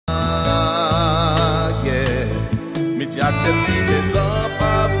te files upp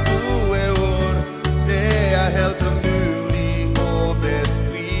av gode ord. Det helt umulig å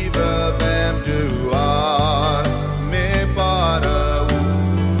beskrive hvem du er med bare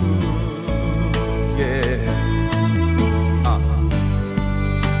ord. Yeah.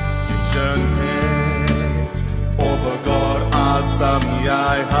 Din skjønnhet overgår alt som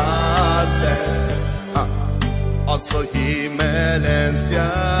jeg har sett. Altså himmelens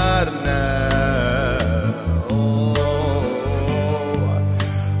stjerne.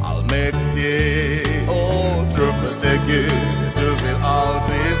 Allmektig og trofaste Gud, du vil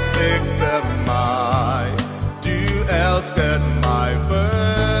aldri svikte meg. Du elsket meg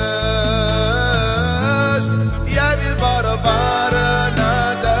først. Jeg vil bare være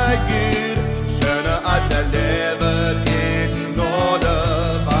nær deg, Gud. Skjønner at jeg lever i din nåde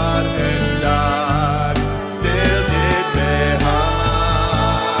hver en dag.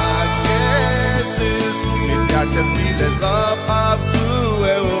 Mitt hjerte fylles opp av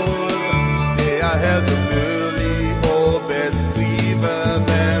gode ord. Det helt umulig å beskrive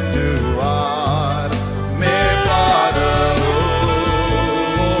hvem du er med bare ord.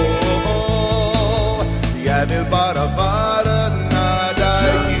 Jeg vil bare være nær deg,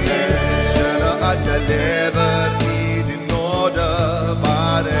 Gud. Skjønner at jeg lever i din nåde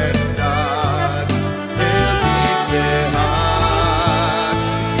hver en dag. Til ditt behag,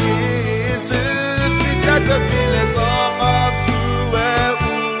 Jesus. Hjerte fylles opp av gode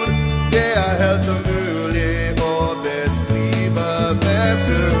ord. Det helt umulig å beskrive hvem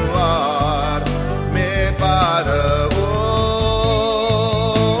du er med bare ord.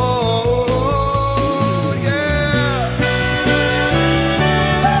 Yeah.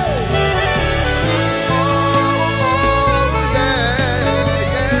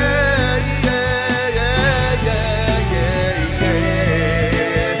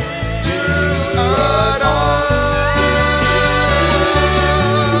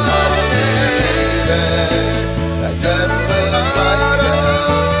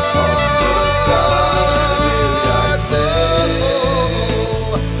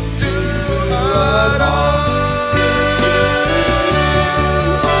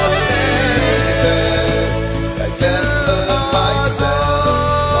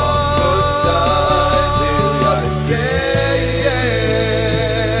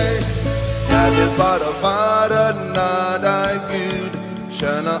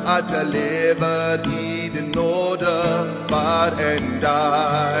 At jeg lever i din nåde hver en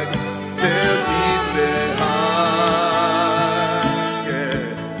dag. Til ditt behag.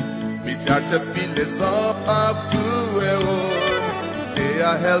 Yeah. Mitt hjerte fylles opp av gode ord. Det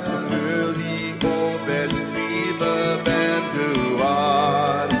helt umulig å beskrive hvem du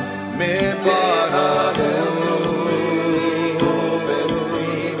er med bare ord.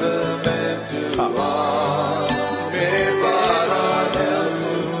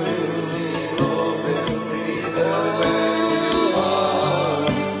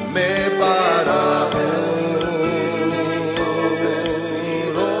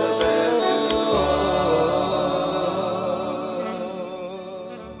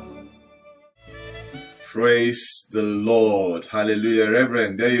 Praise the Lord. Hallelujah.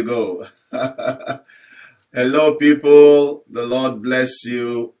 Reverend, there you go. Hello, people. The Lord bless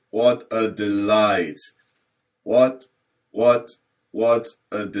you. What a delight. What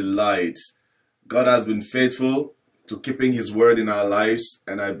a delight. God has been faithful to keeping his word in our lives,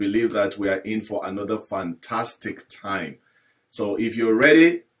 and I believe that we are in for another fantastic time. So if you're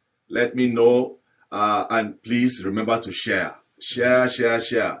ready, let me know, and please remember to share. Share.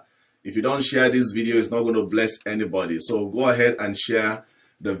 If you don't share this video, it's not going to bless anybody. So go ahead and share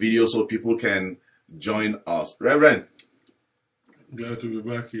the video so people can join us. Reverend. Glad to be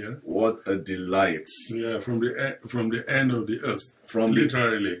back here. What a delight. Yeah, from the end of the earth. From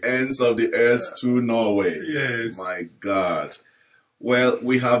literally. The ends of the earth to Norway. Yes. My God. Well,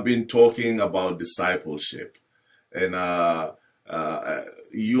 we have been talking about discipleship. And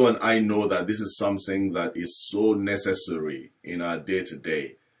you and I know that this is something that is so necessary in our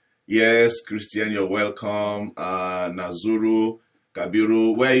day-to-day. Yes, Christian, you're welcome. Nazuru,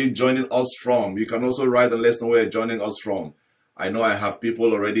 Kabiru, where are you joining us from? You can also write and let us know where you're joining us from. I know I have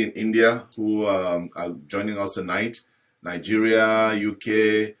people already in India who are joining us tonight. Nigeria,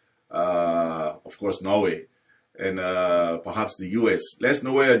 UK, of course, Norway, and perhaps the US. Let us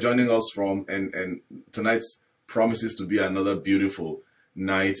know where you're joining us from. And tonight promises to be another beautiful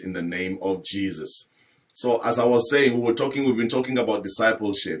night in the name of Jesus. So as I was saying, we've been talking about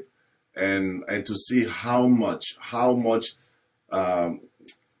discipleship. And to see how much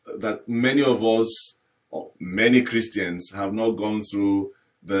that many of us, or many Christians, have not gone through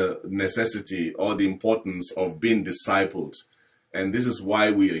the necessity or the importance of being discipled. And this is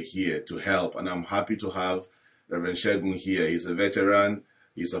why we are here, to help. And I'm happy to have Reverend Segun here. He's a veteran,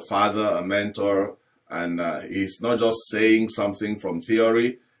 he's a father, a mentor, and he's not just saying something from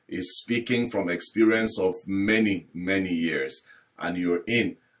theory, he's speaking from experience of many, many years. And you're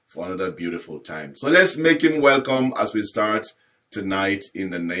in for another beautiful time. So let's make him welcome as we start tonight in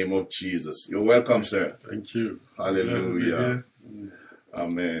the name of Jesus. You're welcome, sir. Thank you. Hallelujah.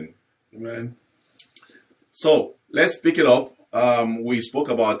 Amen. Amen. So let's pick it up. We spoke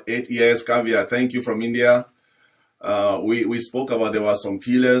about 8 years. Kavya, thank you, from India. We spoke about there were some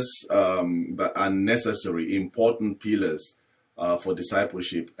pillars that are necessary, important pillars for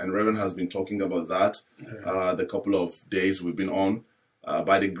discipleship. And Reverend has been talking about that the couple of days we've been on.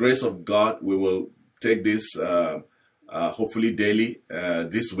 By the grace of God, we will take this hopefully daily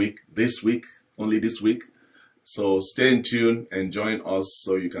this week, only this week. So stay in tune and join us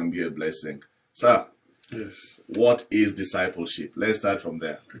so you can be a blessing. Sir, yes. What is discipleship? Let's start from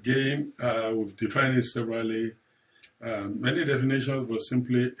there. Again, we've defined it severally. Many definitions, but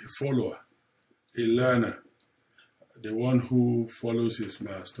simply a follower, a learner, the one who follows his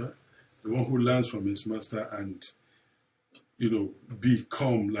master, the one who learns from his master and,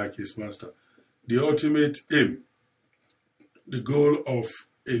 become like his master. The ultimate aim, the goal of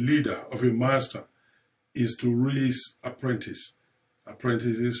a leader, of a master, is to raise apprentices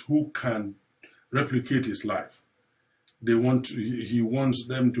who can replicate his life. He wants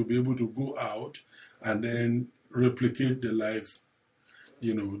them to be able to go out and then replicate the life,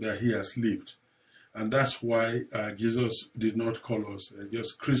 that he has lived. And that's why Jesus did not call us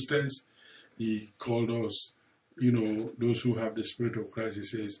just Christians. He called us, those who have the Spirit of Christ. He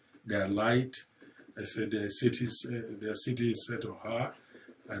says they are light. I said their city is set on high,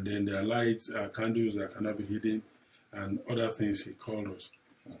 and then their lights are candles that cannot be hidden, and other things he called us.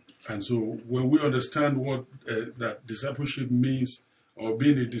 And so when we understand what that discipleship means, or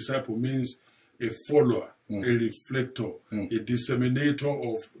being a disciple means, a follower, a reflector, a disseminator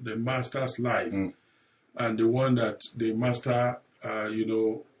of the master's life, and the one that the master,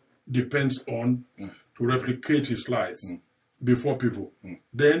 depends on to replicate his life before people.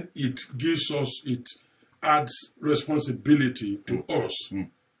 Then it adds responsibility to us,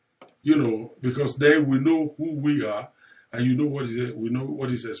 because then we know who we are, and we know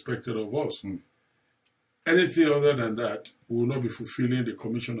what is expected of us. Anything other than that will not be fulfilling the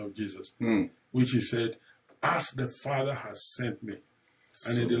commission of Jesus, which he said, as the Father has sent me.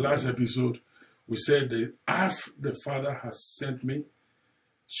 And in the last episode, we said that as the Father has sent me,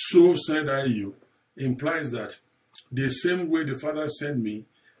 so send I you, implies that the same way the Father sent me,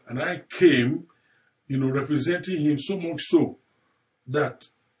 and I came, representing him, so much so that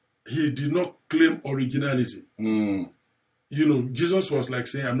he did not claim originality. Jesus was like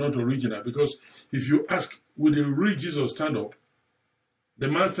saying, I'm not original, because if you ask, will the real Jesus stand up? The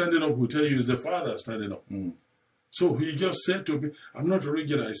man standing up will tell you is the Father standing up. So he just said to me, I'm not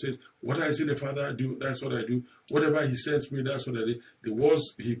original. He says, what I see the Father do, that's what I do. Whatever he sends me, that's what I do. The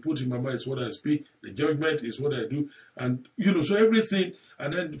words he put in my mouth is what I speak. The judgment is what I do. And, so everything.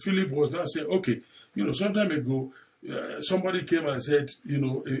 And then Philip was now saying, okay, some time ago, somebody came and said,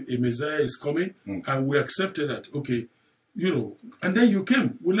 a Messiah is coming. And we accepted that, okay, and then you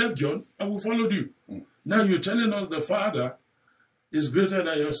came. We left John and we followed you. Now you're telling us the Father is greater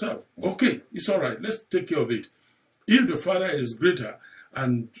than yourself. Okay, it's all right. Let's take care of it. If the Father is greater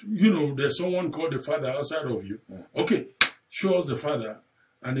and, there's someone called the Father outside of you, okay, show us the Father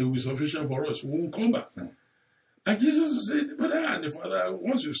and it will be sufficient for us. We won't come back. And Jesus said, but the Father,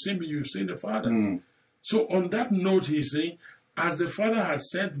 once you've seen me, you've seen the Father. So on that note, he's saying, as the Father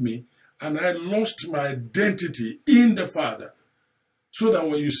has sent me, and I lost my identity in the Father, so that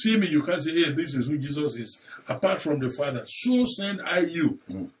when you see me, you can't say, hey, this is who Jesus is, apart from the Father. So send I you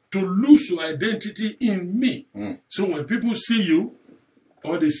to lose your identity in me. So when people see you,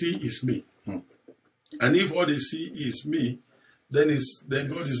 all they see is me. And if all they see is me, then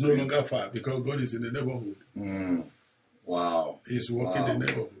God is no longer far, because God is in the neighborhood. Wow. He's walking the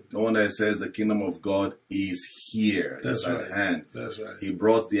neighborhood. The one that says the kingdom of God is here. That's at hand. That's right. He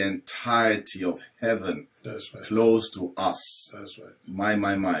brought the entirety of heaven close to us. That's right.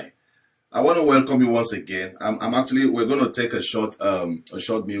 My. I want to welcome you once again. We're going to take a short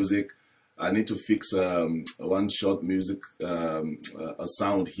music. I need to fix one short music, a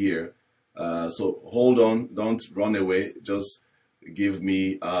sound here. So hold on, don't run away. Just give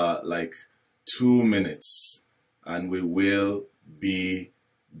me like 2 minutes and we will be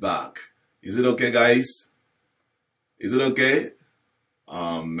back. Is it okay, guys? Is it okay?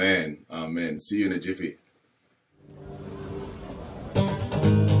 Amen. Amen. See you in a jiffy.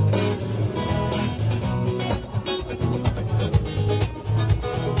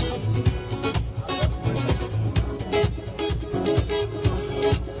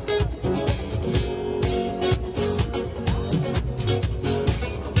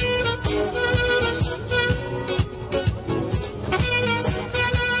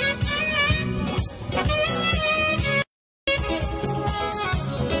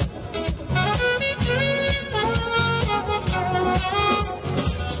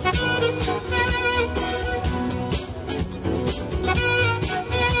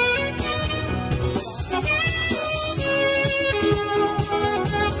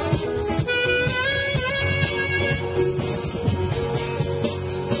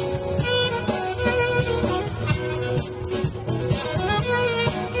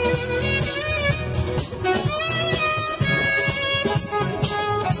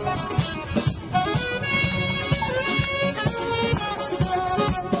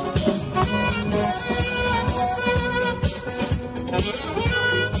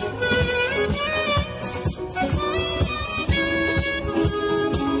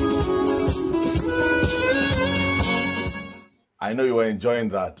 I know you were enjoying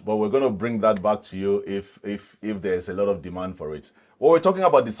that, but we're going to bring that back to you if there's a lot of demand for it. Well, we're talking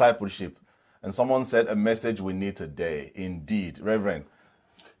about discipleship, and someone said a message we need today. Indeed, Reverend.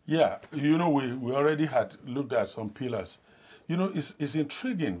 Yeah, we already had looked at some pillars. It's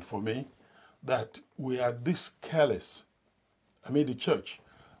intriguing for me that we are this careless. The church.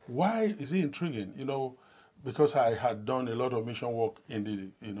 Why is it intriguing? Because I had done a lot of mission work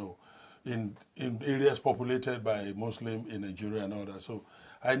in areas populated by Muslim in Nigeria and all that. So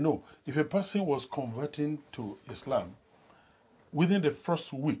I know if a person was converting to Islam within the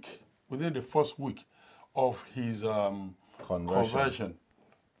first week of his conversion,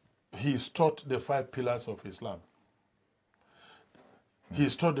 he's taught the 5 pillars of Islam.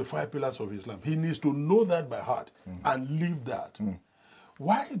 He's taught the 5 pillars of Islam. He needs to know that by heart and live that.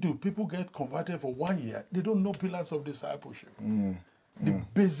 Why do people get converted for 1 year? They don't know pillars of discipleship. The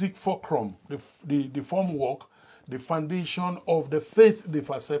basic fulcrum, the formwork, the foundation of the faith they've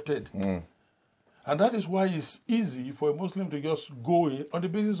accepted. And that is why it's easy for a Muslim to just go in on the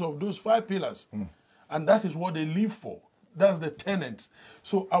basis of those 5 pillars. And that is what they live for. That's the tenet.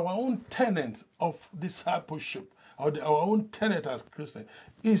 So our own tenet of discipleship, our own tenet as Christians,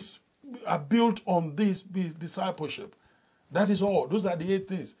 are built on this discipleship. That is all. Those are the 8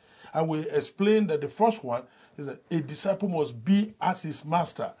 things. And we explained that the first one is that a disciple must be as his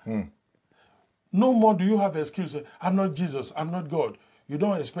master. No more do you have excuse. I'm not Jesus. I'm not God. You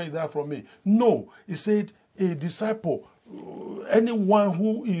don't expect that from me. No. He said a disciple, anyone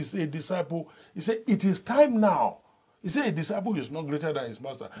who is a disciple, he said it is time now. He said a disciple is not greater than his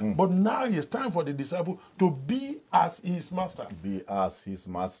master. But now it's time for the disciple to be as his master. Be as his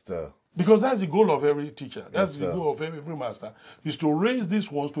master. Because that's the goal of every teacher. That's the goal of every master, is to raise these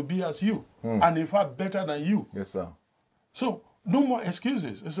ones to be as you. And in fact, better than you. Yes, sir. So, no more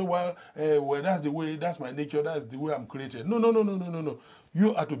excuses. So, well, that's the way, that's my nature, that's the way I'm created. No.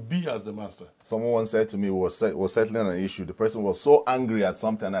 You are to be as the master. Someone once said to me, was settling an issue. The person was so angry at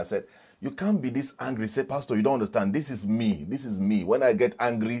something, and I said, you can't be this angry. Say, Pastor, you don't understand. This is me. This is me. When I get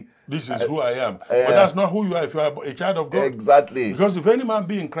angry, this is who I am. But that's not who you are if you are a child of God. Exactly. Because if any man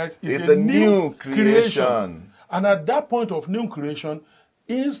be in Christ, it's a new creation. And at that point of new creation,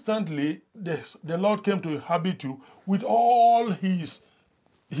 instantly the Lord came to inhabit you with all his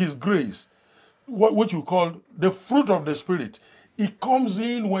grace, what you call the fruit of the Spirit. It comes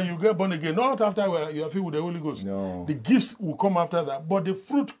in when you get born again, not after you are filled with the Holy Ghost. No. The gifts will come after that, but the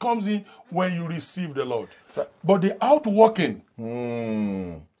fruit comes in when you receive the Lord. But the outworking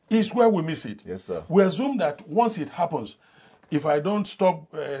is where we miss it. Yes, sir. We assume that once it happens, if I don't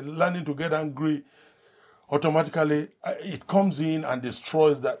stop learning to get angry, automatically it comes in and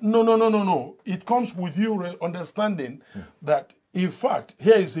destroys that. No. It comes with you understanding that, in fact,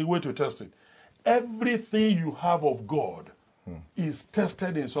 here is a way to test it. Everything you have of God is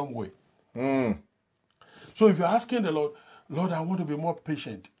tested in some way. So if you're asking the Lord, I want to be more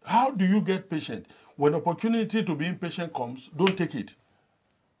patient. How do you get patient? When opportunity to be impatient comes, don't take it.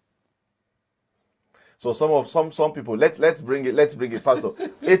 So some people, let's bring it, Pastor.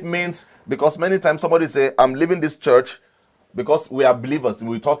 It means, because many times somebody say, I'm leaving this church because we are believers, and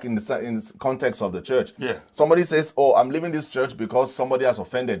we talk in the context of the church. Yeah. Somebody says, I'm leaving this church because somebody has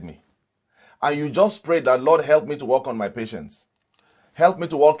offended me. And you just pray that, Lord, help me to work on my patience. Help me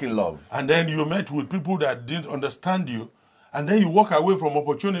to walk in love. And then you met with people that didn't understand you, and then you walk away from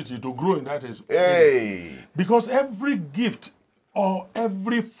opportunity to grow in that. Hey. Because every gift or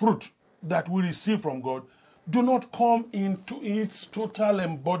every fruit that we receive from God do not come into its total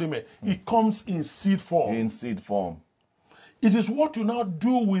embodiment. It comes in seed form. In seed form. It is what you now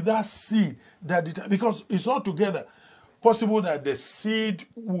do with that seed because it's all together. Possible that the seed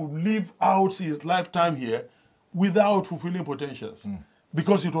will live out its lifetime here without fulfilling potentials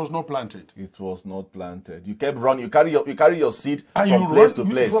because it was not planted. It was not planted. You kept running. You carry your seed and from place to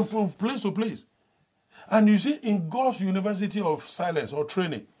place. From place to place. And you see, in God's University of Silence or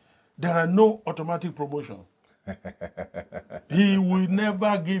Training, there are no automatic promotion. He will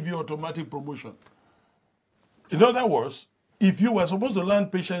never give you automatic promotion. In other words, if you were supposed to learn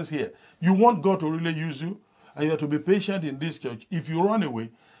patience here, you want God to really use you, and you have to be patient in this church. If you run away,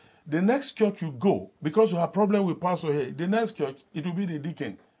 the next church you go, because you have problem with pastor here, the next church, it will be the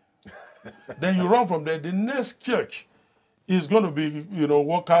deacon. Then you run from there. The next church is going to be,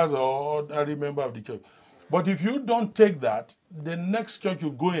 workers or ordinary member of the church. But if you don't take that, the next church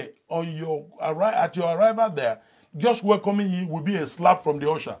you go in, at your arrival there, just welcoming you will be a slap from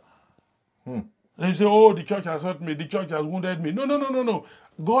the usher. And you say, oh, the church has hurt me, the church has wounded me. No, no, no, no, no.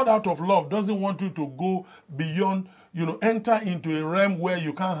 God out of love doesn't want you to go beyond, enter into a realm where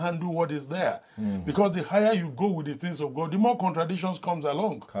you can't handle what is there. Because the higher you go with the things of God, the more contradictions comes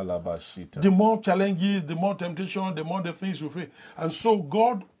along. Kalabashita. The more challenges, the more temptation, the more the things you face. And so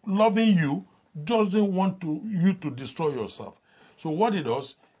God loving you doesn't want you to destroy yourself. So what he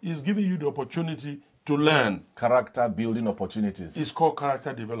does is giving you the opportunity to learn. Character building opportunities. It's called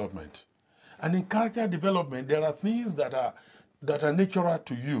character development. And in character development, there are things that are natural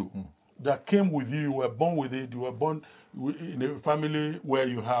to you, that came with you. You were born with it. You were born in a family where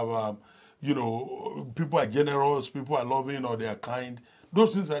you have, people are generous, people are loving, or they are kind.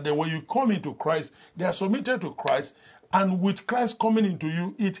 Those things are there. When you come into Christ, they are submitted to Christ. And with Christ coming into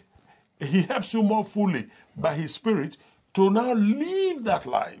you, he helps you more fully by his Spirit to now live that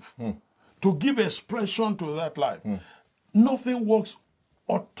life, to give expression to that life. Nothing works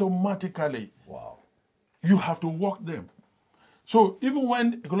automatically. Wow. You have to work them. So even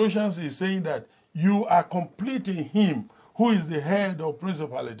when Colossians is saying that you are complete in him who is the head of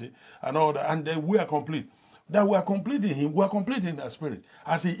principality and all that, and then we are complete. That we are complete in him, we are complete in our spirit.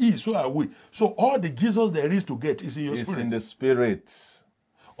 As he is, so are we. So all the Jesus there is to get is in your spirit. It's in the spirit.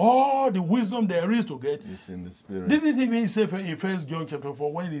 All the wisdom there is to get is in the spirit. Didn't he even say in 1 John chapter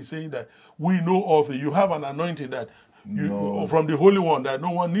 4 when he's saying that we know all things? You have an anointing that from the Holy One that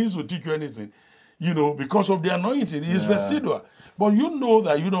no one needs to teach you anything. Because of the anointing, it's residual. But you know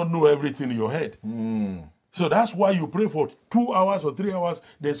that you don't know everything in your head. So that's why you pray for 2 hours or 3 hours,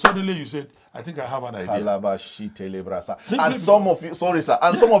 then suddenly you said, I think I have an idea. And some of you, sorry sir,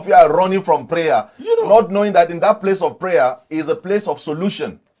 and some of you are running from prayer, not knowing that in that place of prayer is a place of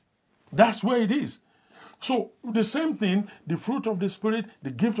solution. That's where it is. So the same thing, the fruit of the Spirit,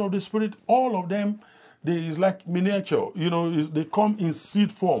 the gift of the Spirit, all of them, is like miniature. They come in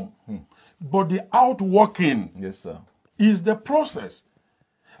seed form. But the outworking is the process.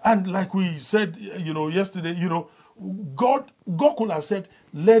 And like we said, yesterday, God could have said,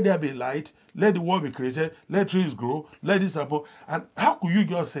 let there be light, let the world be created, let trees grow, let this happen. And how could you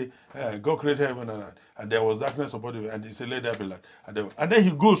just say, God created heaven and earth, and there was darkness upon the earth, and he said, let there be light. And then he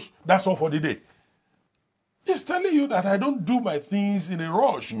goes, that's all for the day. He's telling you that I don't do my things in a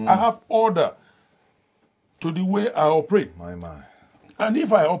rush. I have order to the way I operate. My. And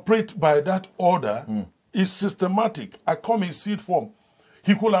if I operate by that order, it's systematic. I come in seed form.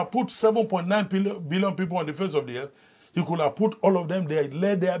 He could have put 7.9 billion people on the face of the earth. He could have put all of them there.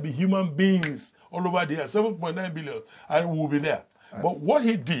 Let there be human beings all over the earth, 7.9 billion, and we will be there. But what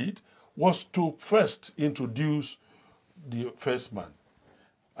he did was to first introduce the first man,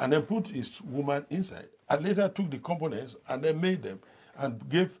 and then put his woman inside, and later took the components and then made them, and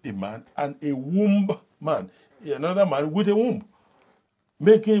gave a man and a womb man, another man with a womb,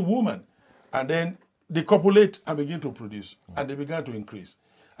 making a woman, and then they copulate and begin to produce, and they began to increase.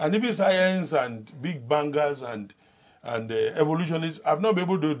 And even science and big bangers and evolutionists have not been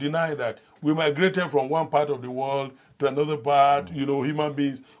able to deny that we migrated from one part of the world to another part. Human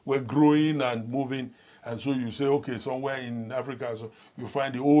beings were growing and moving, and so you say, okay, somewhere in Africa, so you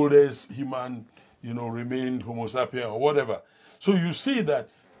find the oldest human, remained Homo sapien or whatever. So you see that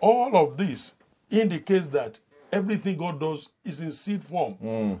all of this indicates that everything God does is in seed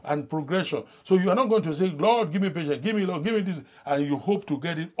form and progression. So you are not going to say, Lord, give me patience, give me Lord, give me this, and you hope to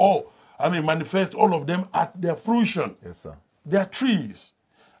get it all. Manifest all of them at their fruition. Yes, sir. They are trees,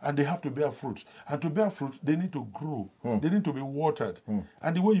 and they have to bear fruit. And to bear fruit, they need to grow. They need to be watered.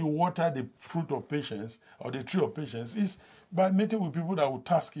 And the way you water the fruit of patience, or the tree of patience, is by meeting with people that will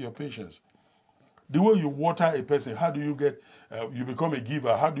task your patience. The way you water a person, how do you get, you become a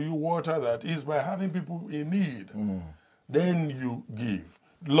giver? How do you water that? Is by having people in need. Then you give.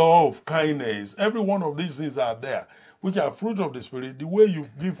 Love, kindness, every one of these things are there, which are fruit of the Spirit. The way you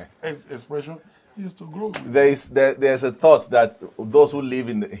give expression is to grow. There's a thought that those who live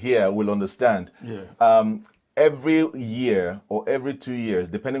in here will understand. Yeah. Every year or every 2 years,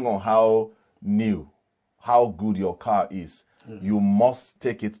 depending on how new, how good your car is, you must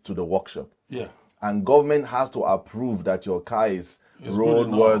take it to the workshop. Yeah. And government has to approve that your car is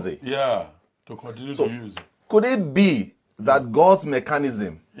roadworthy. Yeah, to continue to use it. Could it be that God's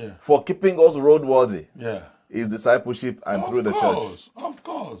mechanism for keeping us roadworthy is discipleship and through the church? Of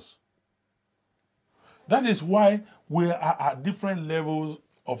course. That is why we are at different levels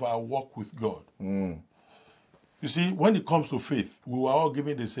of our walk with God. You see, when it comes to faith, we were all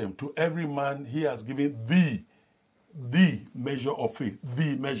given the same. To every man, he has given the measure of faith,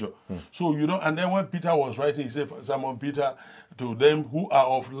 the measure. And then when Peter was writing, he said, Simon Peter, to them who are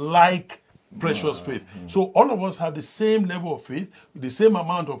of like precious faith. So all of us have the same level of faith, the same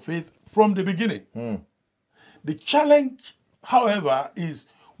amount of faith from the beginning. The challenge, however, is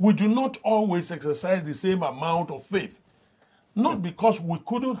we do not always exercise the same amount of faith. Not because we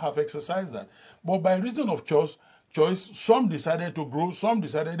couldn't have exercised that, but by reason of choice, some decided to grow, some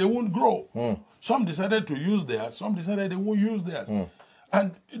decided they won't grow. Some decided to use theirs, some decided they won't use theirs.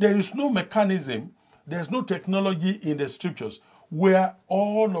 And there is no mechanism, there's no technology in the scriptures where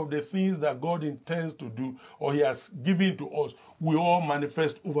all of the things that God intends to do or he has given to us will all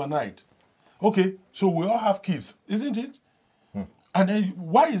manifest overnight. Okay, so we all have kids, isn't it? And then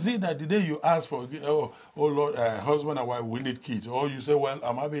why is it that the day you ask for, oh Lord, husband and wife, we need kids, or you say, well,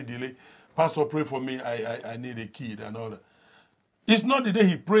 I'm having a delay, Pastor, pray for me, I need a kid and all that. It's not the day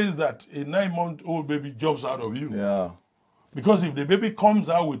he prays that a 9-month-old baby jumps out of you. Yeah. Because if the baby comes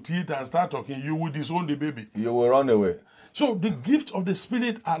out with teeth and start talking, you will disown the baby. You will run away. So the gifts of the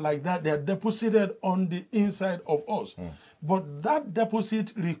Spirit are like that. They are deposited on the inside of us. But that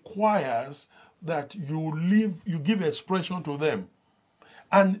deposit requires that you give expression to them.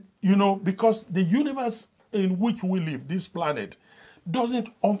 And, because the universe in which we live, this planet, doesn't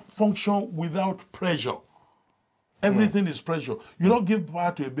function without pressure. Everything is pressure. You don't give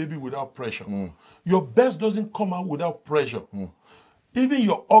birth to a baby without pressure. Your best doesn't come out without pressure. Even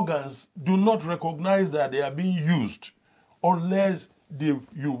your organs do not recognize that they are being used unless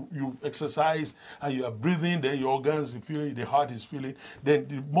you exercise and you are breathing, then your organs are feeling, the heart is feeling, then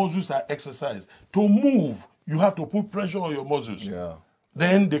the muscles are exercised. To move, you have to put pressure on your muscles. Yeah.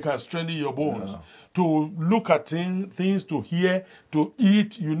 Then they can strengthen your bones. Yeah. To look at things, to hear, to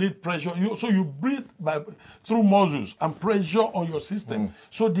eat, you need pressure. So you breathe through muscles and pressure on your system.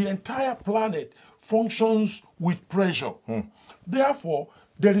 So the entire planet functions with pressure. Therefore,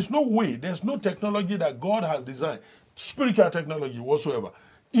 there is no way, there's no technology that God has designed, spiritual technology whatsoever,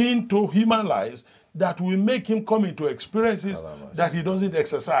 into human lives that will make him come into experiences that he doesn't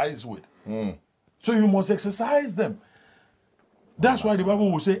exercise with. So you must exercise them. That's why the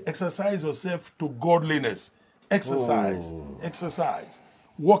Bible will say, exercise yourself to godliness. Exercise. Exercise.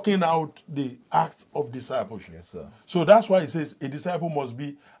 Working out the acts of discipleship. Yes, sir. So that's why it says a disciple must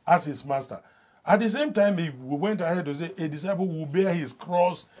be as his master. At the same time, we went ahead to say a disciple will bear his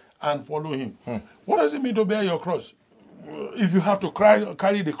cross and follow him. What does it mean to bear your cross? If you have to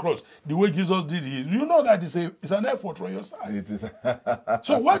carry the cross the way Jesus did it, you know that it's an effort from your side. It is.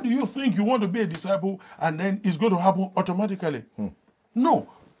 So why do you think you want to be a disciple and then it's going to happen automatically? No,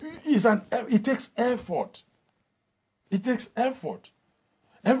 it takes effort. It takes effort.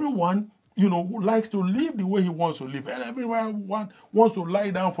 Everyone, likes to live the way he wants to live. And everyone wants to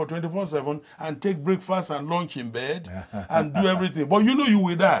lie down for 24/7 and take breakfast and lunch in bed and do everything. But you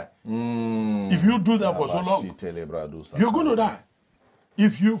will die. If you do that for so long, you're going to die.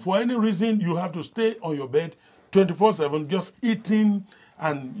 If you, for any reason, you have to stay on your bed 24/7 just eating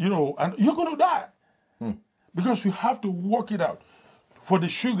and you're going to die. Because you have to work it out. For the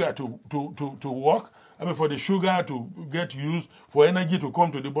sugar to work, for the sugar to get used, for energy to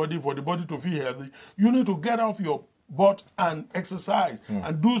come to the body, for the body to feel healthy, you need to get off your butt and exercise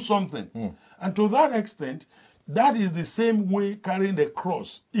and do something. And to that extent, that is the same way carrying the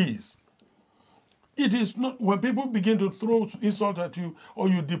cross is. It is not, when people begin to throw insult at you or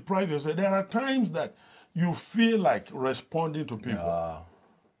you deprive yourself, there are times that you feel like responding to people.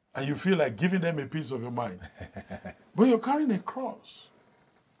 And you feel like giving them a piece of your mind. But you're carrying a cross.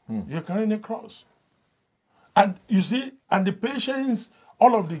 You're carrying a cross. And you see, and the patience,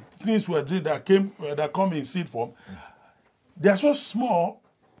 all of the things we did that come in seed form, they are so small,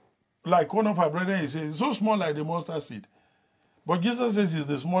 like one of our brethren says, so small like the mustard seed. But Jesus says it's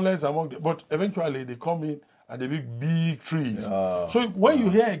the smallest among them. But eventually they come in and they be big trees. So when you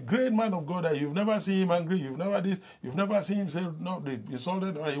hear a great man of God that you've never seen him angry, you've never seen him say, no, they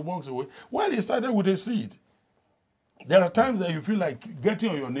insulted him and he walks away. Well, he started with a seed. There are times that you feel like getting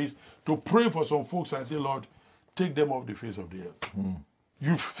on your knees to pray for some folks and say, Lord, take them off the face of the earth.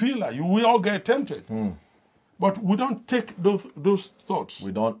 You feel like we all get tempted. But we don't take those thoughts.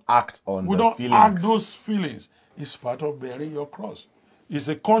 We don't act on we the don't feelings. act those feelings. It's part of bearing your cross. It's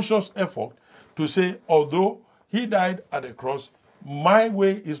a conscious effort to say, although he died at the cross, my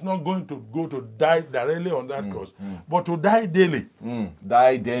way is not going to go to die directly on that cross, but to die daily.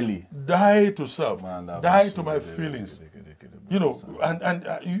 Die daily. Die to self. Die to my feelings. And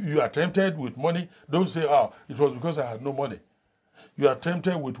you are tempted with money. Don't say, it was because I had no money. You are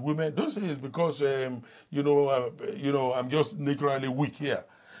tempted with women. Don't say it's because, I'm just naturally weak here.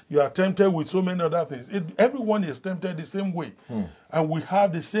 You are tempted with so many other things. Everyone is tempted the same way. And we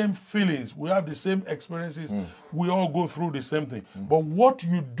have the same feelings. We have the same experiences. We all go through the same thing. But what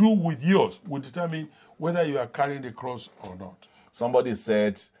you do with yours will determine whether you are carrying the cross or not. Somebody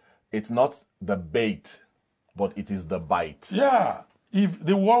said, it's not the bait, but it is the bite. Yeah. If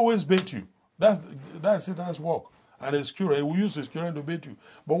they will always bait you. That's Satan's work. And it's cure. He will use his cure to bait you.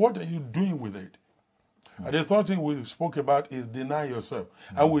 But what are you doing with it? And the third thing we spoke about is deny yourself.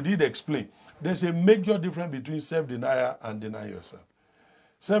 And we did explain. There's a major difference between self-denial and deny yourself.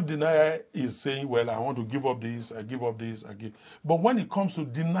 Self-denial is saying, well, I want to give up this, I give up this, I give. But when it comes to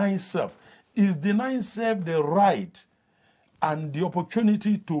denying self, is denying self the right and the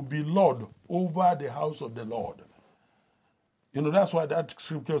opportunity to be Lord over the house of the Lord. You know, that's why that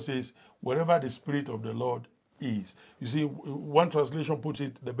scripture says, wherever the Spirit of the Lord is. You see, one translation puts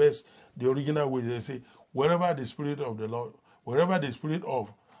it the best, the original way, they say, wherever the Spirit of the Lord, wherever the Spirit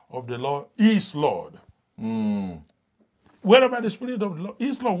of the Lord is Lord. Wherever the Spirit of the Lord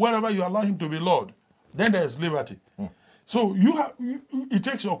is Lord, wherever you allow him to be Lord, then there's liberty. So it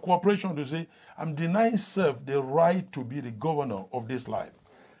takes your cooperation to say, I'm denying self the right to be the governor of this life.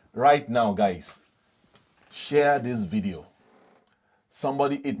 Right now, guys, share this video.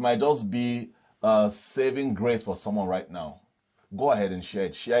 Somebody, it might just be saving grace for someone right now. Go ahead and share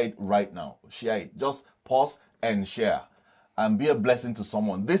it. Share it right now. Share it. Just pause and share. And be a blessing to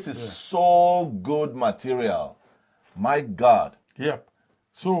someone. This is so good material. My God. Yep.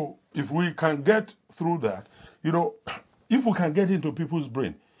 So if we can get through that, you know, if we can get into people's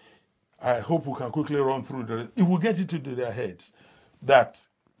brain, I hope we can quickly run through the rest. If we get it into their heads, that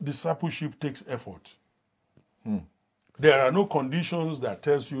discipleship takes effort. There are no conditions that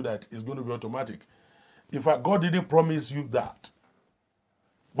tells you that it's going to be automatic. In fact, God didn't promise you that.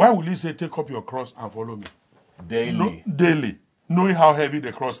 Why will he say, take up your cross and follow me? Daily. Daily. Knowing how heavy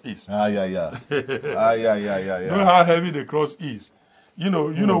the cross is. Yeah. Knowing how heavy the cross is. You know,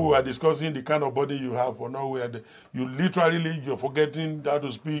 we were discussing the kind of body you have for Norway. You're forgetting how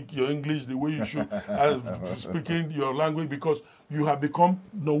to speak your English the way you should, speaking your language, because you have become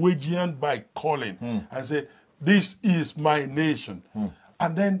Norwegian by calling and say, this is my nation.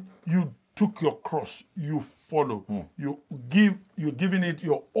 And then you took your cross, you follow, you're giving it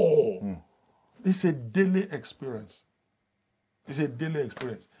your all. It's a daily experience. It's a daily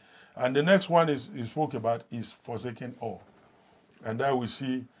experience. And the next one is spoke about is forsaking all. And that we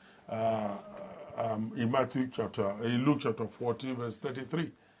see in Luke chapter 14, verse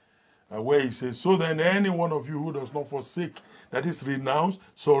 33, where he says, so then any one of you who does not forsake, that is renounce,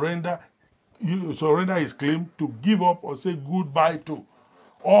 surrender his claim, to give up or say goodbye to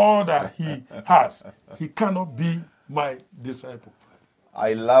all that he has, he cannot be my disciple.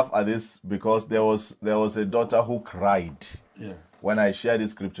 I laugh at this because there was a daughter who cried when I shared this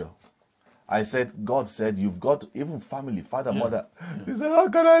scripture. I said, God said, you've got even family, father, mother. He said, how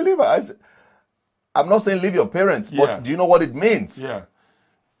can I leave? I said, I'm not saying leave your parents, but do you know what it means? Yeah.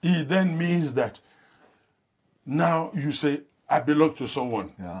 It then means that now you say, I belong to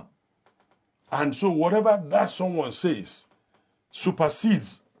someone. Yeah. And so whatever that someone says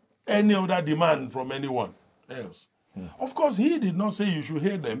supersedes any other demand from anyone else. Of course, he did not say you should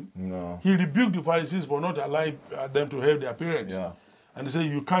hate them. No. He rebuked the Pharisees for not allowing them to help their parents. Yeah. And he said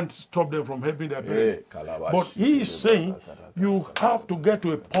you can't stop them from helping their parents. But he is saying you have to get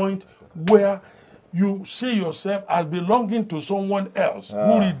to a point where you see yourself as belonging to someone else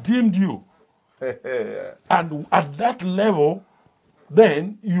who redeemed you. And at that level,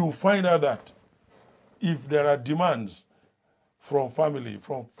 then you find out that if there are demands from family,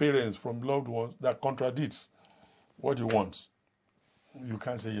 from parents, from loved ones that contradicts what you want, you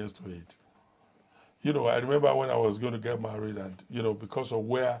can't say yes to it. You know, I remember when I was going to get married and, you know, because of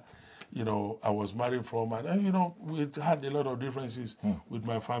where, you know, I was married from and you know, we had a lot of differences with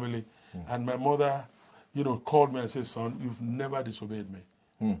my family. And my mother, you know, called me and said, son, you've never disobeyed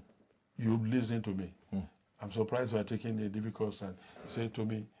me. You listen to me. I'm surprised you are taking a difficult stand. He said to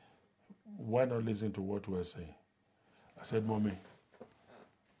me, why not listen to what we're saying? I said, Mommy,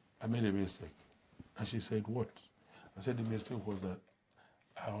 I made a mistake. And she said, what? I said, the mistake was that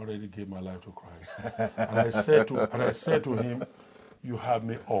I already gave my life to Christ. And I said to him, you have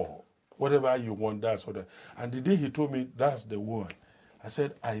me all. Whatever you want, that's what And the day he told me, that's the woman, I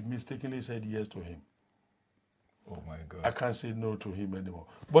said, I mistakenly said yes to him. Oh my God. I can't say no to him anymore.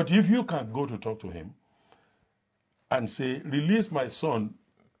 But if you can go to talk to him and say, release my son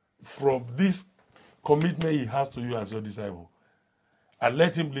from this commitment he has to you as your disciple, I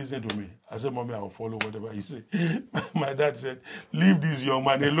let him listen to me. I said, Mommy, I will follow whatever you say. My dad said, leave this young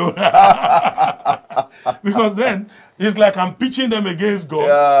man alone. Because then it's like I'm pitching them against God.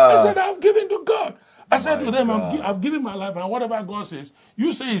 Yeah. I said, I've given to God. I said to them, I've given my life, and whatever God says,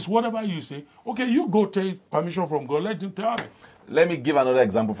 you say is whatever you say. Okay, you go take permission from God. Let him tell me. Let me give another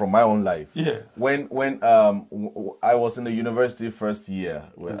example from my own life. Yeah. When I was in the university first year,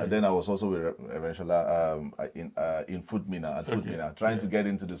 then I was also with eventually in Footmina, at Footmina, trying to get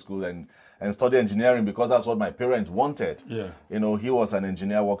into the school and study engineering because that's what my parents wanted. Yeah. You know, he was an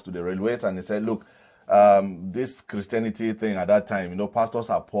engineer, worked to the railways, and he said, look, this Christianity thing at that time, you know, pastors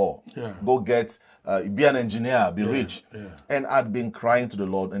are poor. Yeah. Go get, be an engineer, be rich. Yeah. And I'd been crying to the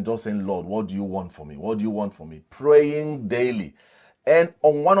Lord and just saying, Lord, what do you want for me? What do you want for me? Praying daily. And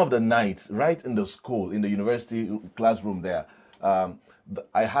on one of the nights, right in the school, in the university classroom there,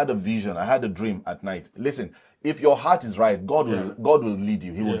 I had a vision, I had a dream at night. Listen, if your heart is right, God will lead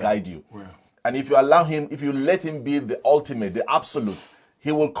you. He will guide you. Yeah. And if you allow him, if you let him be the ultimate, the absolute,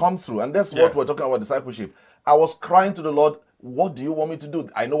 he will come through. And that's what we're talking about, discipleship. I was crying to the Lord, what do you want me to do?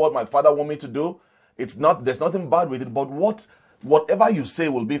 I know what my father wants me to do. There's nothing bad with it, but whatever you say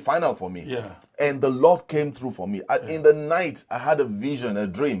will be final for me. Yeah. And the Lord came through for me. In the night, I had a vision, a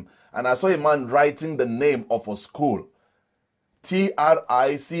dream, and I saw a man writing the name of a school.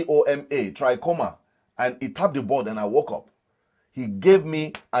 Tricoma, Tricoma. And he tapped the board and I woke up. He gave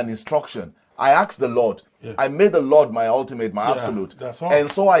me an instruction. I asked the Lord. Yeah. I made the Lord my ultimate, my absolute. That's all.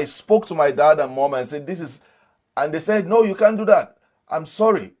 And so I spoke to my dad and mom and said, and they said, no, you can't do that. I'm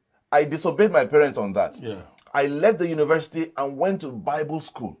sorry. I disobeyed my parents on that. Yeah. I left the university and went to Bible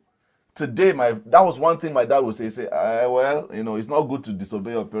school. Today, that was one thing my dad would say, well, you know, it's not good to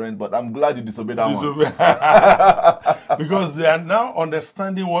disobey your parents, but I'm glad you disobeyed that one. Because they are now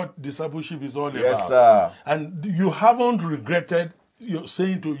understanding what discipleship is all about. Yes, sir. And you haven't regretted your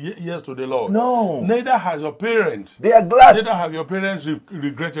saying yes to the Lord. No. Neither has your parents. They are glad. Neither have your parents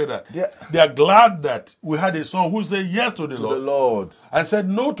regretted that. They are glad that we had a son who said yes to the Lord. And said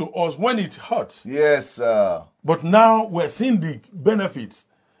no to us when it hurts. Yes, sir. But now we're seeing the benefits.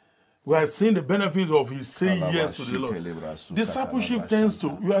 We are seeing the benefits of his saying yes to the Lord. Discipleship tends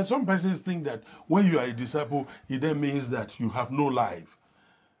to, some persons think that when you are a disciple, it then means that you have no life.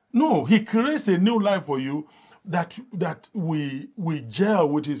 No, he creates a new life for you that we gel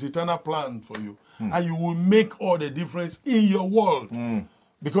with his eternal plan for you. And you will make all the difference in your world.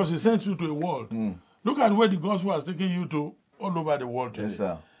 Because he sends you to a world. Look at where the gospel has taken you to all over the world today. Yes,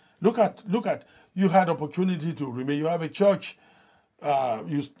 sir. Look at, you had opportunity to remain. You have a church.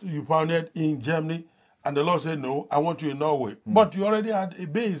 You founded in Germany, and the Lord said, no, I want you in Norway. But you already had a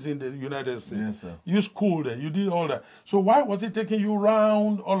base in the United States. Yes, sir. You schooled there, you did all that. So why was it taking you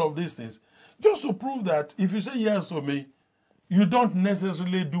around all of these things? Just to prove that if you say yes to me, you don't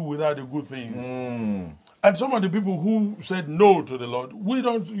necessarily do without the good things. And some of the people who said no to the Lord,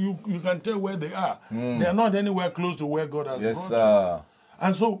 you can tell where they are. They are not anywhere close to where God has brought you.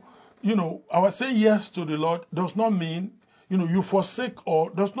 And so, our saying yes to the Lord does not mean you forsake, or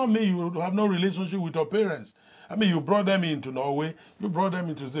does not mean you have no relationship with your parents. I mean, you brought them into Norway, you brought them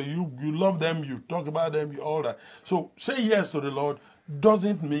into, you love them, you talk about them, all that. So say yes to the Lord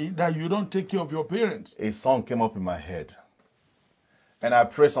doesn't mean that you don't take care of your parents. A song came up in my head. And I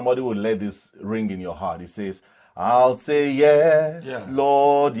pray somebody will let this ring in your heart. It says, I'll say yes,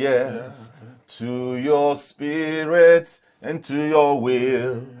 Lord, yes, to your spirit and to your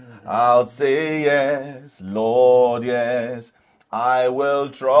will. I'll say yes, Lord, yes. I will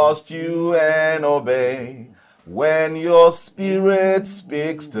trust you and obey. When your spirit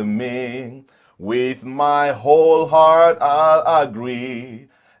speaks to me, with my whole heart I'll agree.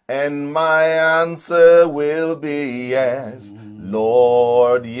 And my answer will be yes,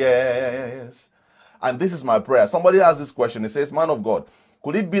 Lord, yes. And this is my prayer. Somebody asked this question. It says, man of God,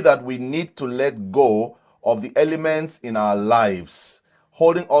 could it be that we need to let go of the elements in our lives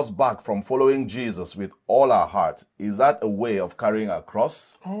holding us back from following Jesus with all our heart? Is that a way of carrying our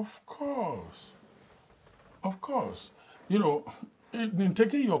cross? Of course. Of course. In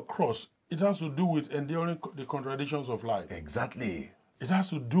taking your cross, it has to do with enduring the contradictions of life. Exactly. It has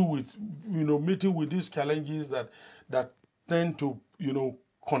to do with, meeting with these challenges that tend to,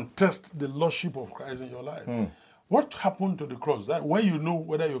 contest the lordship of Christ in your life. What happened to the cross? That when you know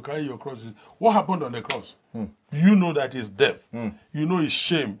whether you carry your cross, what happened on the cross? You know that it's death. You know it's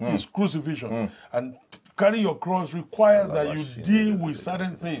shame, it's crucifixion. And carrying your cross requires that you deal with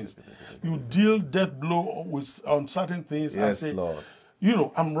certain things. You deal death blow on certain things. Yes, and say, Lord.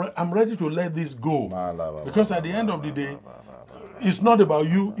 I'm ready to let this go. Because at the end of the day, It's not about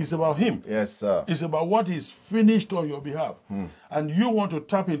you, it's about him. Yes, sir. It's about what is finished on your behalf. And you want to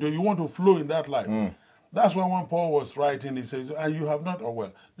tap into, you want to flow in that life. That's why when Paul was writing, he says, and you have not,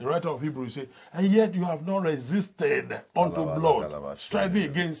 the writer of Hebrews says, and yet you have not resisted unto blood, striving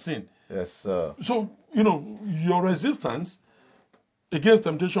against sin. Yes, sir. So, your resistance against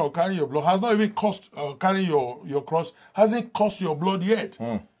temptation or carrying your blood has not even cost, carrying your cross, hasn't cost your blood yet.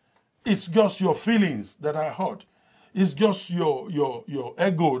 It's just your feelings that are hurt. It's just your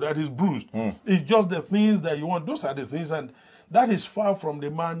ego that is bruised. It's just the things that you want. Those are the things, and that is far from the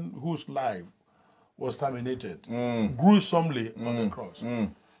man whose life was terminated gruesomely on the cross.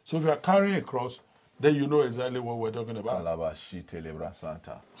 So if you are carrying a cross, then you know exactly what we're talking about.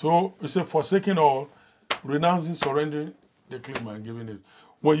 So it's a forsaking all, renouncing, surrendering, the claim and giving it.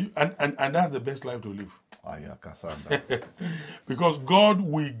 Well, and that's the best life to live. Because God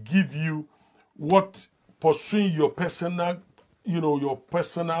will give you what pursuing your personal, your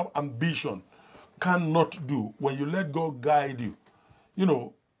personal ambition cannot do. When you let God guide you,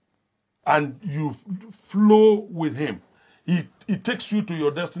 and you flow with him, he takes you to your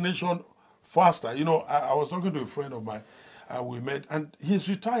destination faster. I was talking to a friend of mine, and we met, and he's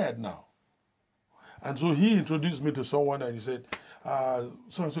retired now. And so he introduced me to someone, and he said,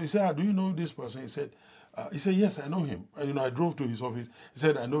 so he said, do you know this person? He said, yes, I know him. I drove to his office. He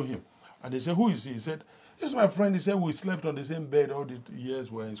said, I know him. And they said, who is he? He said, this is my friend. He said, we slept on the same bed all the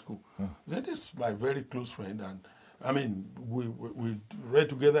years we were in school. He said, this is my very close friend. And I mean, we read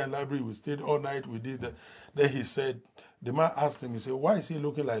together in the library. We stayed all night. We did that. Then he said, the man asked him, he said, why is he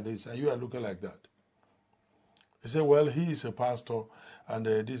looking like this and you are looking like that? He said, well, he is a pastor. And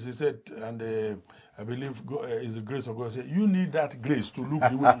this, he said, and I believe God, is the grace of God. He said, you need that grace to look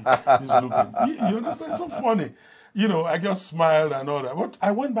the way he's looking. You understand? It's so funny. I just smiled and all that. But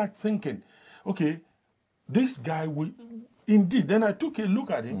I went back thinking, okay, this guy, indeed. Then I took a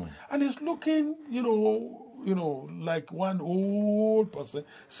look at him, and he's looking, like one old person,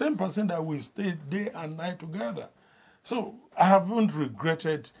 same person that we stayed day and night together. So I haven't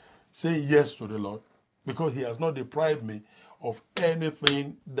regretted saying yes to the Lord, because he has not deprived me of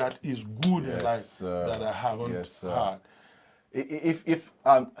anything that is good in life that I haven't had. If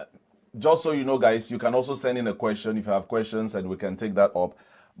just so you know, guys, you can also send in a question if you have questions, and we can take that up.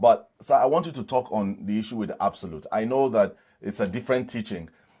 But so I want you to talk on the issue with the absolute. I know that it's a different teaching,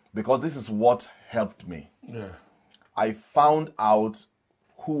 because this is what helped me. Yeah. I found out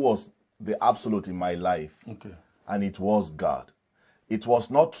who was the absolute in my life, and it was God. It was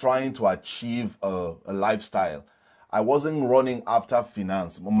not trying to achieve a lifestyle. I wasn't running after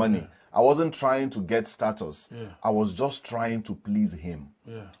finance, money. I wasn't trying to get status. I was just trying to please him.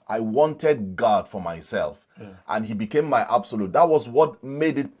 I wanted God for myself, and he became my absolute. That was what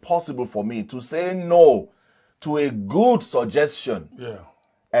made it possible for me to say no to a good suggestion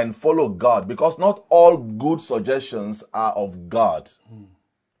and follow God, because not all good suggestions are of God.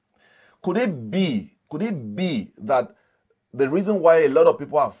 Could it be that the reason why a lot of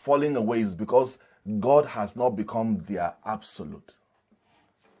people are falling away is because God has not become their absolute?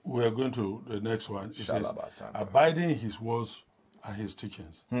 We are going to the next one. It says, abiding in his words and his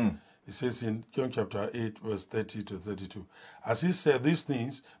teachings. It says in John chapter 8, verse 30 to 32, as he said these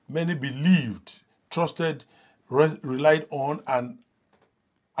things, many believed, trusted, relied on, and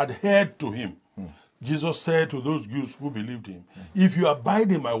adhered to him. Jesus said to those Jews who believed him, if you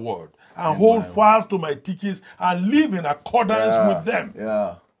abide in my word and hold fast to my teachings and live in accordance with them,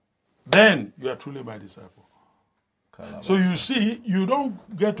 then you are truly my disciple. So you see, you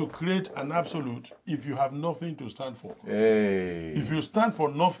don't get to create an absolute if you have nothing to stand for. If you stand for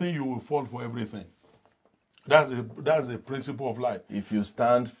nothing, you will fall for everything. That's the principle of life. If you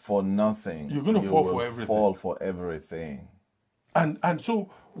stand for nothing, you're going to fall for everything. And so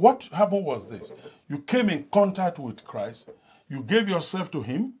what happened was this. You came in contact with Christ, you gave yourself to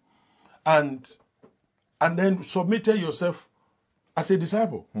him, and then submitted yourself as a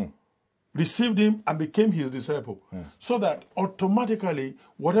disciple. Received him and became his disciple. So that automatically,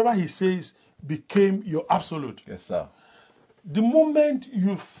 whatever he says became your absolute. Yes, sir. The moment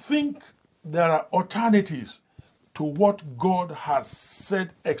you think there are alternatives to what God has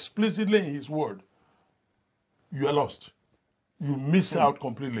said explicitly in his word, you are lost. You miss out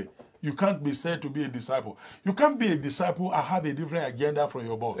completely. You can't be said to be a disciple. You can't be a disciple and have a different agenda from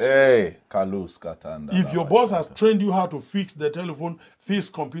your boss. If your boss has trained you how to fix the telephone, fix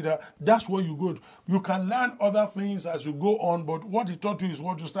computer, that's where you go. You can learn other things as you go on, but what he taught you is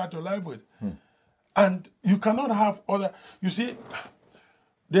what you start your life with. And you cannot have other... You see,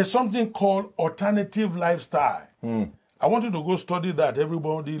 there's something called alternative lifestyle. I want you to go study that,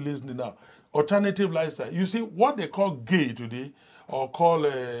 everybody listening now. Alternative lifestyle. You see, what they call gay today or call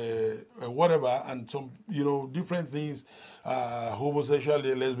whatever, and some, different things, homosexual,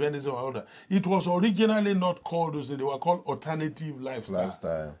 lesbianism, all that. It was originally not called those things. They were called alternative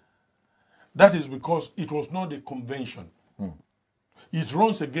lifestyle. That is because it was not a convention. It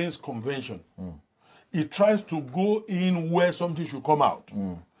runs against convention. It tries to go in where something should come out.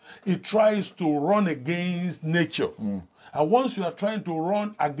 It tries to run against nature. And once you are trying to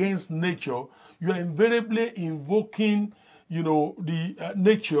run against nature, you are invariably invoking, the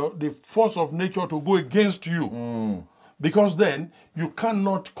nature, the force of nature to go against you. Because then you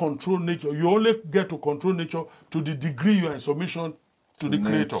cannot control nature. You only get to control nature to the degree you are in submission to the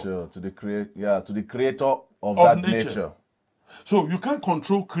Creator. To the Creator of that nature. So you can't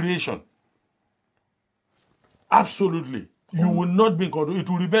control creation. Absolutely. You will not be in control. It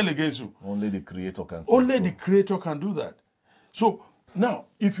will rebel against you. Only the Creator can control. Only the Creator can do that. So now,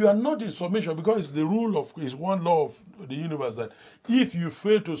 if you are not in submission, because it's the rule of, it's one law of the universe that if you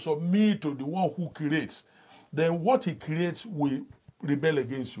fail to submit to the one who creates, then what he creates will rebel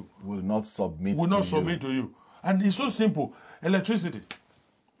against you. Will not submit to you. And it's so simple. Electricity.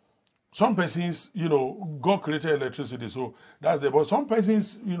 Some persons, God created electricity, so that's but some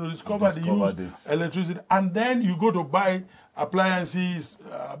persons, discovered electricity, and then you go to buy appliances,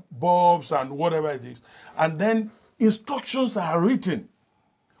 bulbs, and whatever it is, and then instructions are written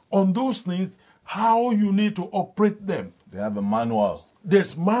on those things, how you need to operate them. They have a manual.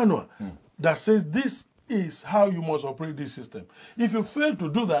 There's manual that says this is how you must operate this system. If you fail to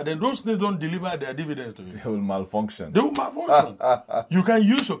do that, then those things don't deliver their dividends to you. They will malfunction. You can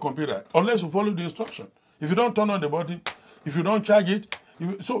use your computer unless you follow the instruction. If you don't turn on the button, if you don't charge it,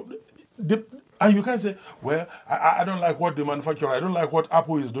 and you can say, well, I don't like what the manufacturer, I don't like what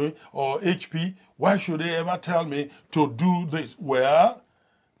Apple is doing, or HP. Why should they ever tell me to do this? Well,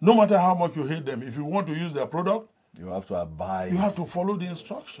 no matter how much you hate them, if you want to use their product, you have to abide. You have to follow the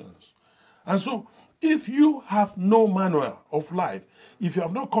instructions. And so, if you have no manual of life, if you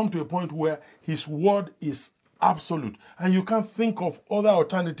have not come to a point where his word is absolute, and you can't think of other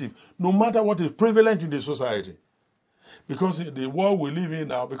alternatives, no matter what is prevalent in the society, because the world we live in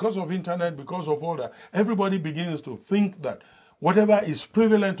now, because of internet, because of all that, everybody begins to think that whatever is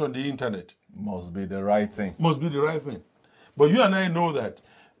prevalent on the internet must be the right thing. But you and I know that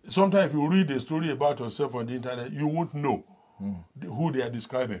sometimes if you read a story about yourself on the internet, you won't know who they are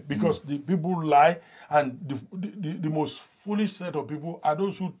describing, because the people lie, and the most foolish set of people are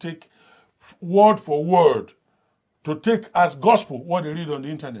those who take word for word to take as gospel what they read on the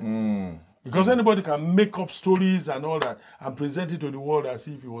internet. Because anybody can make up stories and all that and present it to the world as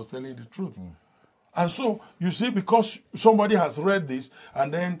if he was telling the truth. And so, you see, because somebody has read this,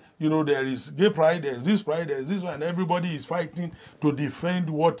 and then, there is gay pride, there's this one, and everybody is fighting to defend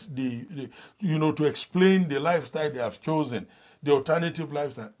what to explain the lifestyle they have chosen, the alternative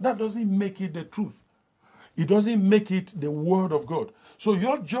lifestyle. That doesn't make it the truth. It doesn't make it the word of God. So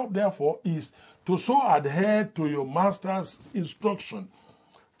your job, therefore, is to so adhere to your master's instruction,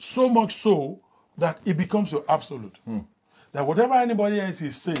 so much so that it becomes your absolute. That whatever anybody else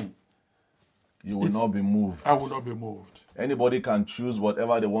is saying, you will not be moved. I will not be moved. Anybody can choose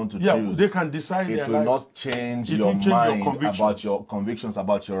whatever they want to choose. Yeah, they can decide. It will not change your mind about your convictions,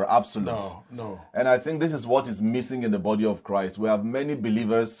 about your absolute. No. And I think this is what is missing in the body of Christ. We have many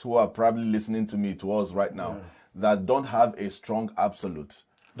believers who are probably listening to us right now that don't have a strong absolute.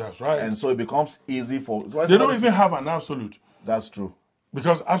 That's right. And so it becomes easy for... They don't even have an absolute. That's true.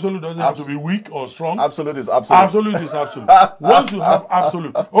 Because absolute doesn't have to be weak or strong. Absolute is absolute. Absolute is absolute. Once you have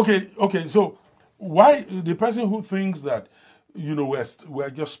absolute... Okay, so... Why the person who thinks that, we're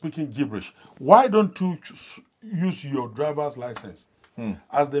just speaking gibberish, why don't you use your driver's license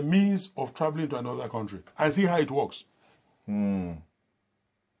as the means of traveling to another country and see how it works?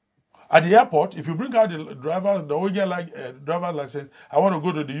 At the airport, if you bring out the Norwegian driver's license, I want to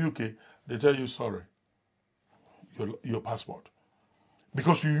go to the UK, they tell you, sorry, your passport.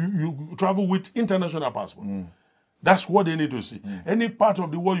 Because you travel with international passport. That's what they need to see. Any part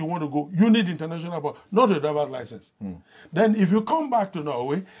of the world you want to go, you need international passport, not a driver's license. Then if you come back to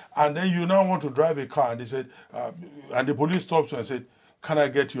Norway, and then you now want to drive a car, and they said, and the police stops you and said, can I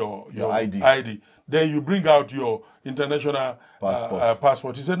get your ID? Then you bring out your international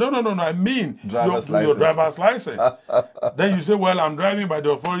passport. He said, no, I mean your driver's license. Then you say, well, I'm driving by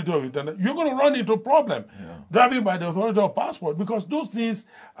the authority of internet. You're going to run into a problem driving by the authority of passport, because those things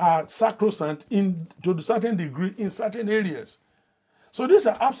are sacrosanct to a certain degree in certain areas. So these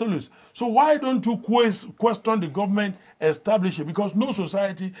are absolutes. So why don't you question the government establishment? Because no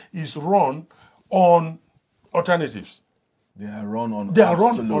society is run on alternatives. They are run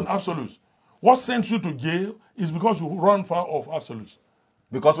on absolutes. What sends you to jail is because you run far of absolutes.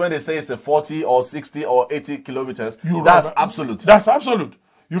 Because when they say it's a 40 or 60 or 80 kilometers, You that's run- absolute. That's absolute.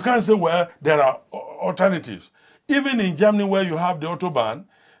 You can't say, well, there are alternatives. Even in Germany, where you have the Autobahn,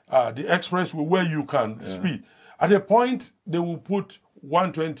 the expressway where you can speed, at a point they will put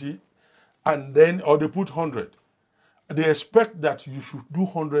 120 and then, or they put 100. They expect that you should do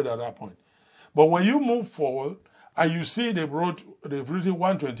 100 at that point. But when you move forward and you see they've written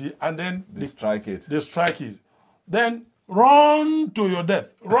 120 and then They strike it. they strike it, then run to your death.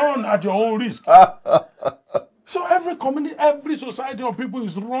 Run at your own risk. So every community, every society of people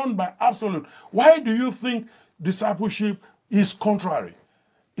is run by absolute. Why do you think discipleship is contrary?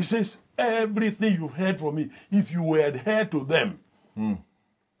 It says, everything you've heard from me, if you will adhere to them,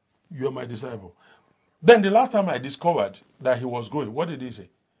 you are my disciple. Then the last time I discovered that he was going, what did he say?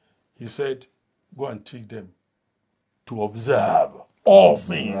 He said, go and teach them to observe all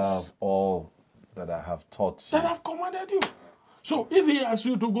things Have all that I have taught you. that I've commanded you. So if he asks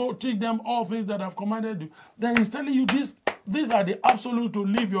you to go teach them all things that I've commanded you, then he's telling you these are the absolute to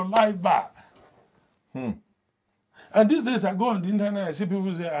live your life by. And these days I go on the internet, I see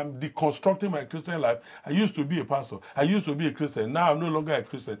people say, I'm deconstructing my Christian life. I used to be a pastor. I used to be a Christian. Now I'm no longer a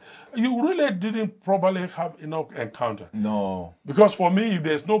Christian. You really didn't probably have enough encounter. No. Because for me, if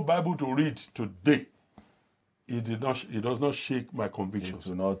there's no Bible to read today, it does not shake my convictions.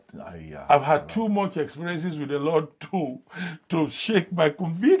 It will not. I've had too much experiences with the Lord to shake my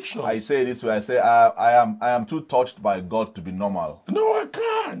convictions. I say this way. I say I am too touched by God to be normal. No, I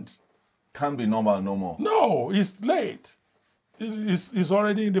can't. Can't be normal no more. No, it's late. It's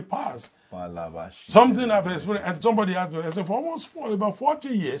already in the past. Something I've experienced, and somebody asked me, I said, for about 40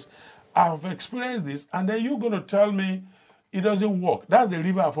 years, I've experienced this, and then you're going to tell me it doesn't work. That's the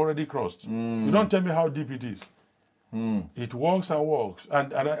river I've already crossed. You don't tell me how deep it is. It works and works.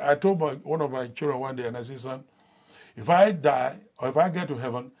 And I told one of my children one day, and I said, son, if I die, or if I get to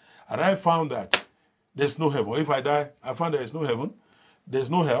heaven, and I found that there's no heaven, if I die, I found there's no heaven, there's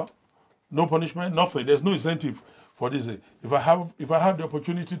no hell, no punishment, nothing, there's no incentive for this. If I have the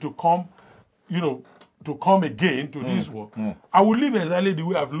opportunity to come, to come again to this world, I will live exactly the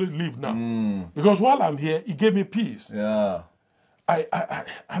way I've lived now. Because while I'm here, it gave me peace. Yeah.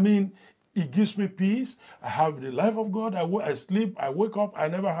 I mean, it gives me peace. I have the life of God. I sleep, I wake up, I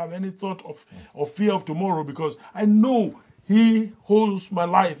never have any thought of fear of tomorrow because I know He holds my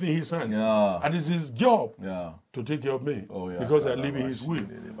life in His hands. Yeah. And it's His job to take care of me because I live in His will.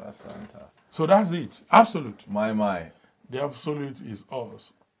 So that's it. Absolute. My. The absolute is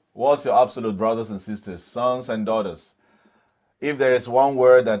ours. What's your absolute, brothers and sisters, sons and daughters? If there is one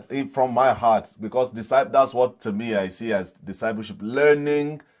word that from my heart, because that's what to me I see as discipleship,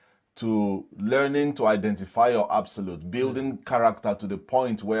 learning to identify your absolute, building character to the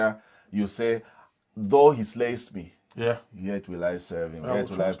point where you say, though He slays me, yet will I serve Him, yet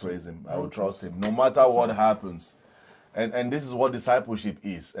will I praise Him, I will trust Him, no matter what happens. And this is what discipleship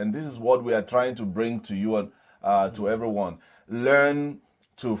is, and this is what we are trying to bring to you and to everyone. Learn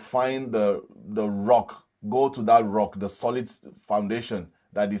to find the rock, go to that rock, the solid foundation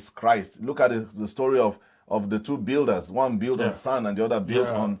that is Christ. Look at the story of the two builders. One built on sand and the other built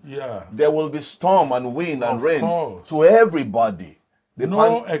on... There will be storm and wind and rain to everybody.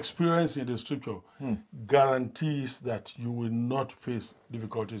 No experience in the scripture guarantees that you will not face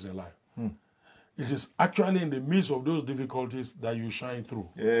difficulties in life. It is actually in the midst of those difficulties that you shine through.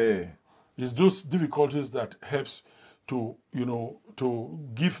 It's those difficulties that helps to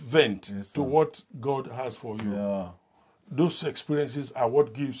give vent to what God has for you. Those experiences are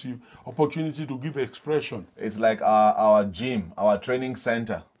what gives you opportunity to give expression. It's like our gym, our training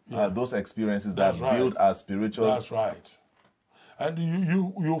center. Those experiences that build our spiritual. That's right. And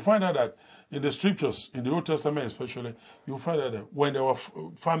you'll find out that in the scriptures, in the Old Testament especially, you'll find out that when there were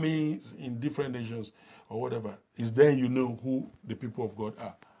famines in different nations or whatever, it's then you know who the people of God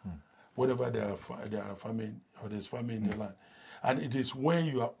are. Whenever there are famine or there's famine in the land. And it is when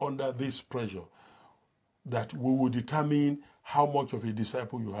you are under this pressure that we will determine how much of a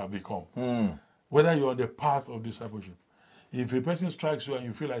disciple you have become. Whether you're on the path of discipleship. If a person strikes you and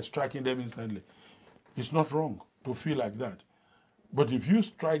you feel like striking them instantly, it's not wrong to feel like that. But if you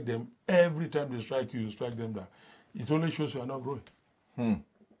strike them, every time they strike you, you strike them down. It only shows you are not growing.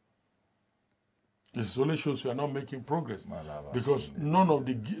 It only shows you are not making progress. Because none of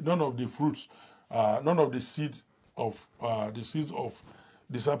the fruits, none of the seeds of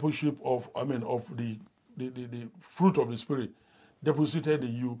discipleship of the fruit of the Spirit deposited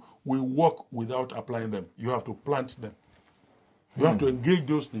in you will work without applying them. You have to plant them. You have to engage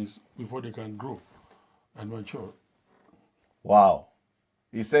those things before they can grow and mature. Wow.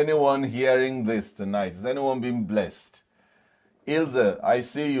 Is anyone hearing this tonight? Is anyone being blessed? Ilse, I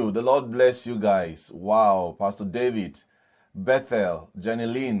see you. The Lord bless you guys. Wow. Pastor David, Bethel,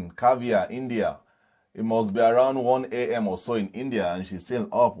 Janeline, Kavya, India. It must be around 1 a.m. or so in India, and she's still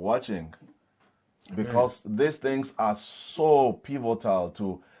up watching. Because these things are so pivotal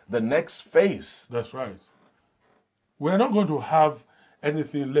to the next phase. That's right. We're not going to have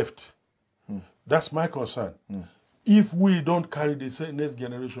anything left. That's my concern. If we don't carry the next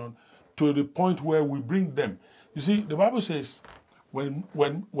generation to the point where we bring them. You see, the Bible says when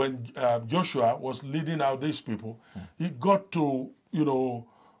Joshua was leading out these people, he got to,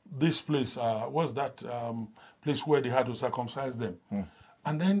 this place, what's that place where they had to circumcise them?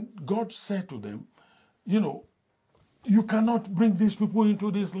 And then God said to them, you cannot bring these people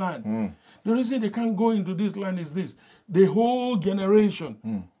into this land. The reason they can't go into this land is this. The whole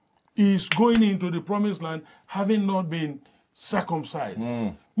generation is going into the promised land having not been circumcised.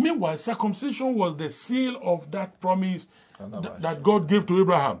 Meanwhile, circumcision was the seal of that promise that God gave to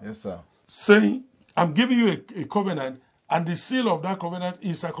Abraham. Yes, sir. Saying, I'm giving you a covenant, and the seal of that covenant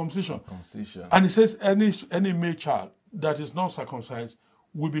is circumcision. And it says any male child that is not circumcised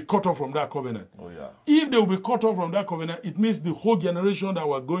will be cut off from that covenant. Oh, yeah. If they will be cut off from that covenant, it means the whole generation that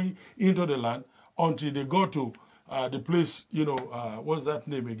were going into the land until they got to the place, what's that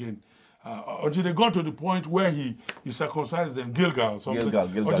name again? Until they got to the point where he circumcised them, Gilgal or something.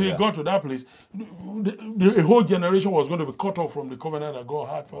 Gilgal, until he got to that place, the whole generation was going to be cut off from the covenant that God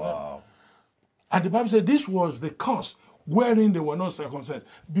had for them. And the Bible said this was the cause wherein they were not circumcised,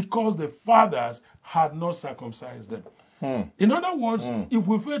 because the fathers had not circumcised them. In other words, if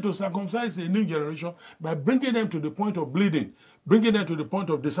we fail to circumcise a new generation by bringing them to the point of bleeding, bringing them to the point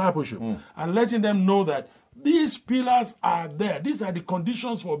of discipleship, and letting them know that these pillars are there, these are the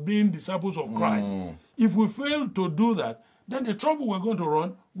conditions for being disciples of Christ. If we fail to do that, then the trouble we're going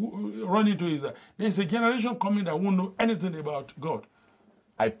to run into is that there's a generation coming that won't know anything about God.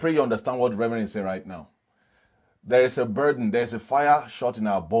 I pray you understand what the Reverend is saying right now. There is a burden, there's a fire shot in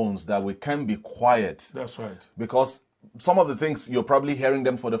our bones that we can't be quiet. That's right. Because some of the things, you're probably hearing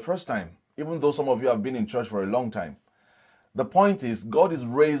them for the first time, even though some of you have been in church for a long time. The point is, God is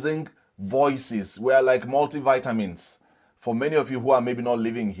raising voices. We are like multivitamins. For many of you who are maybe not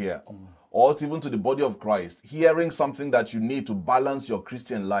living here, or even to the body of Christ, hearing something that you need to balance your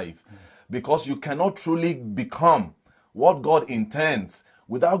Christian life. Because you cannot truly become what God intends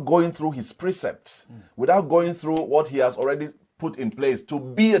without going through his precepts, without going through what he has already put in place to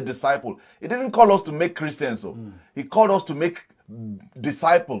be a disciple. He didn't call us to make Christians. He called us to make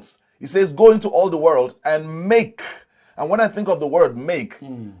disciples. He says, go into all the world and make. And when I think of the word make,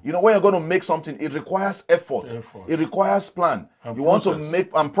 when you're going to make something, it requires effort. It requires plan. And you process. Want to make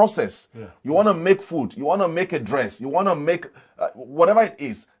and process. Yeah. You want to make food. You want to make a dress. You want to make whatever it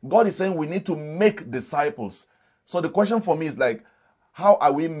is. God is saying we need to make disciples. So the question for me is like, how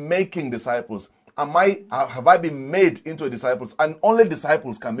are we making disciples? Have I been made into a disciples? And only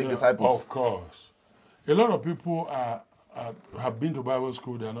disciples can make disciples. Of course. A lot of people have been to Bible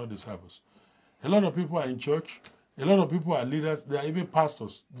school, they are not disciples. A lot of people are in church. A lot of people are leaders. They are even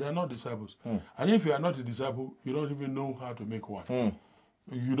pastors. They are not disciples. And if you are not a disciple, you don't even know how to make one.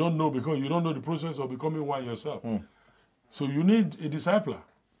 You don't know because you don't know the process of becoming one yourself. So you need a discipler.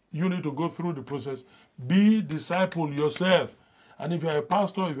 You need to go through the process. Be disciple yourself. And if you are a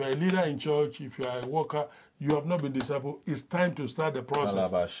pastor, if you are a leader in church, if you are a worker, you have not been discipled, it's time to start the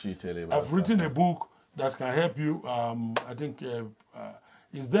process. I've written a book that can help you. I think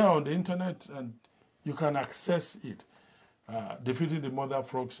it's there on the internet and you can access it. Defeating the Mother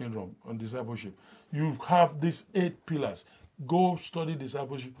Frog Syndrome on discipleship. You have these 8 pillars. Go study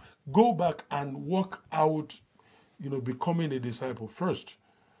discipleship. Go back and work out, becoming a disciple first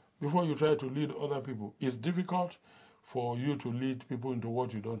before you try to lead other people. It's difficult for you to lead people into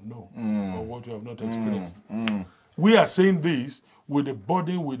what you don't know or what you have not experienced. We are saying this with the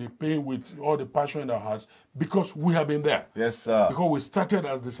burden, with the pain, with all the passion in our hearts because we have been there. Yes, sir. Because we started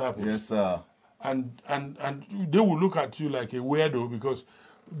as disciples. Yes, sir. And they will look at you like a weirdo because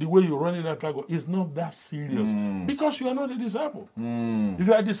the way you're running that flag is not that serious because you are not a disciple. If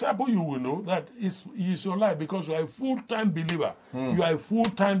you are a disciple, you will know that it's your life because you are a full-time believer. You are a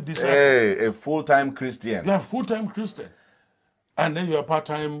full-time disciple. Hey, a full-time Christian. You are a full-time Christian. And then you are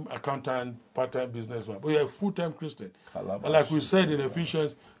part-time accountant, part-time businessman. But you are a full-time Christian. And like we said in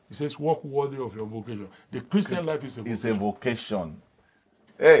Ephesians, it says, walk worthy of your vocation. The Christian life is a vocation. It's a vocation.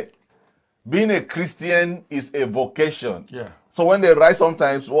 Hey, being a Christian is a vocation. Yeah. So when they write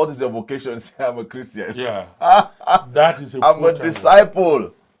sometimes, what is your vocation? Say, I'm a Christian. Yeah. That is a I'm a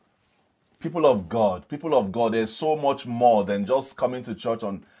disciple. people of God, there's so much more than just coming to church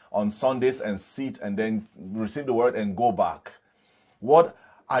on Sundays and sit and then receive the word and go back. What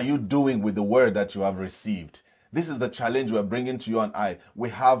are you doing with the word that you have received? This is the challenge we're bringing to you and I. We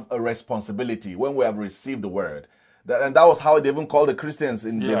have a responsibility when we have received the word. And that was how they even called the Christians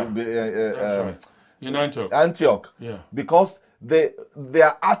in in Antioch. Antioch. Yeah. Because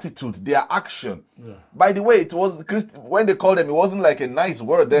their attitude, their action. Yeah. By the way, it was when they called them, it wasn't like a nice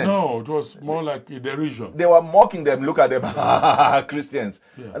word then. No, it was more like a derision. They were mocking them. Look at them, Christians.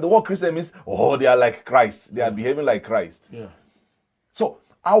 Yeah. And the word Christian means, they are like Christ. They are behaving like Christ. Yeah. So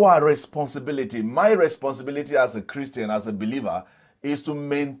our responsibility, my responsibility as a Christian, as a believer, is to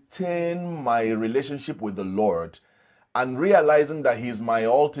maintain my relationship with the Lord and realizing that He is my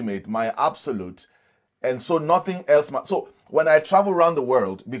ultimate, my absolute, and so nothing else. So when I travel around the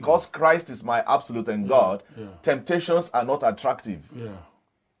world, because Christ is my absolute and God, temptations are not attractive. Yeah.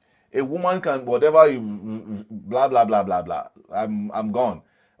 A woman can, whatever you, blah, blah, blah, blah, blah, I'm gone.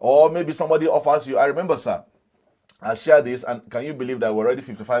 Or maybe somebody offers you, I remember, sir, I'll share this, and can you believe that we're already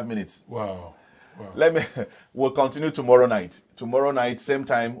 55 minutes? Wow. We'll continue tomorrow night. Tomorrow night, same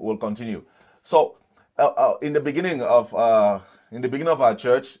time, we'll continue. So, in the beginning of our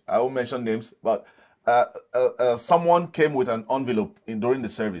church, I won't mention names, but someone came with an envelope during the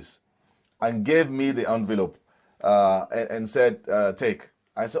service and gave me the envelope and said, take.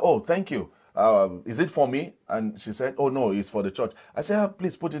 I said, oh, thank you. Is it for me? And she said, oh, no, it's for the church. I said,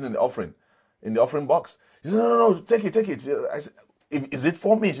 please put it in the offering box. She said, no, take it. I said, is it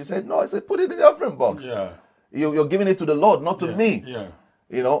for me? She said, no. I said, put it in the offering box. Yeah. You're giving it to the Lord, not to me. Yeah.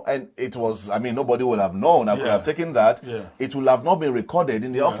 And it was, nobody would have known. I could have taken that. Yeah. It would have not been recorded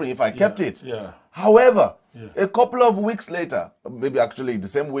in the offering if I kept it. Yeah. However, a couple of weeks later, maybe actually the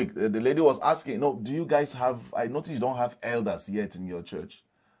same week, the lady was asking, do you guys have, I noticed you don't have elders yet in your church.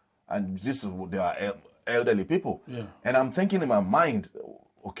 And they are elderly people. Yeah. And I'm thinking in my mind,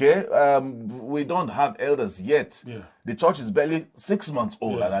 okay, we don't have elders yet. Yeah. The church is barely 6 months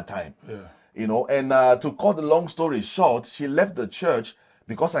old at that time. Yeah. And to cut the long story short, she left the church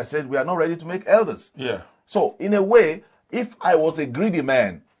because I said we are not ready to make elders. Yeah. So in a way, if I was a greedy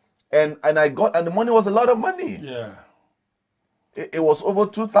man and the money was a lot of money. Yeah. It was over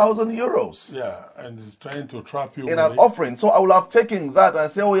 2,000 euros. Yeah, and it's trying to trap you in an offering. So I would have taken that and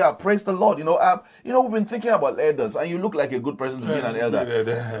say, oh yeah, praise the Lord. We've been thinking about elders, and you look like a good person to be an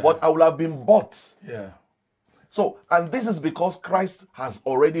elder. But I would have been bought. Yeah. So, and this is because Christ has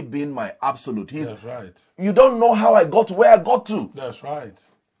already been my absolute. That's right. You don't know how I got to where I got to. That's right.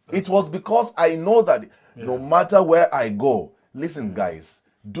 It was because I know that no matter where I go, listen, guys,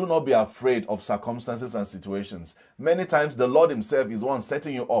 do not be afraid of circumstances and situations. Many times the Lord Himself is the one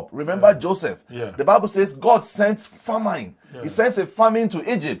setting you up. Remember Joseph. Yeah. The Bible says God sent famine. Yeah. He sends a famine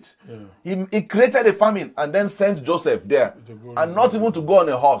to Egypt. Yeah. He created a famine and then sent Joseph there. And not even to go on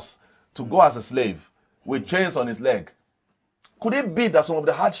a horse, to go as a slave with chains on his leg. Could it be that some of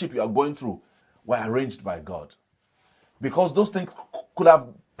the hardship you are going through were arranged by God? Because those things could have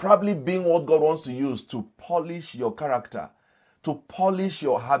probably been what God wants to use to polish your character, to polish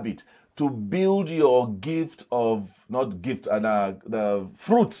your habit, to build your gift of, the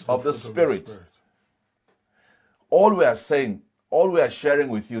fruits of the Spirit. All we are sharing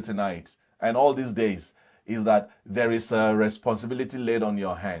with you tonight and all these days is that there is a responsibility laid on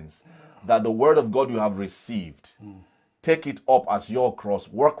your hands, that the word of God you have received, take it up as your cross,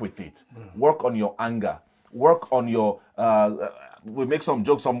 work with it, work on your anger, work on your, we make some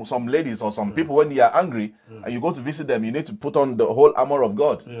jokes, some ladies or some people when they are angry and you go to visit them, you need to put on the whole armor of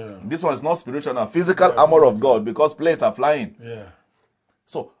God. This one is not spiritual, now physical armor of God, because plates are flying.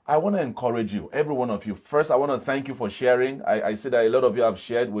 So I want to encourage you, every one of you. First, I want to thank you for sharing. I see that a lot of you have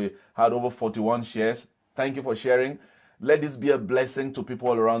shared. We had over 41 shares. Thank you for sharing. Let this be a blessing to people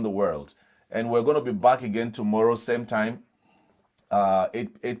all around the world. And we're going to be back again tomorrow, same time,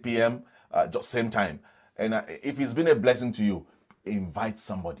 8 p.m., just same time. And if it's been a blessing to you, invite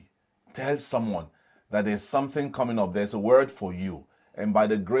somebody. Tell someone that there's something coming up. There's a word for you. And by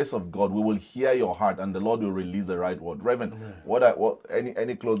the grace of God, we will hear your heart and the Lord will release the right word. Reverend,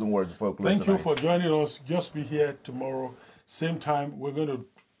 any closing words before closing? Thank you for joining us. Just be here tomorrow, same time. We're going to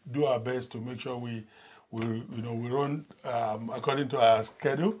do our best to make sure we run according to our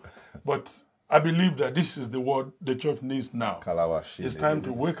schedule. But I believe that this is the word the church needs now. It's time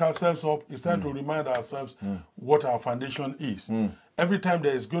to wake ourselves up. It's time to remind ourselves what our foundation is. Every time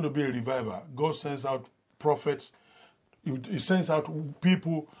there is going to be a revival, God sends out prophets. He sends out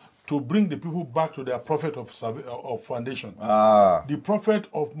people to bring the people back to their prophet of foundation. The prophet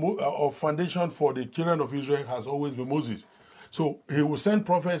of foundation for the children of Israel has always been Moses. So he will send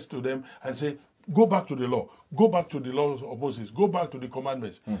prophets to them and say, go back to the law. Go back to the laws of Moses. Go back to the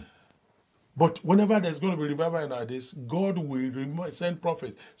commandments. But whenever there's going to be revival in our days, God will send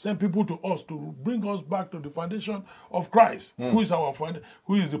prophets, send people to us to bring us back to the foundation of Christ, who is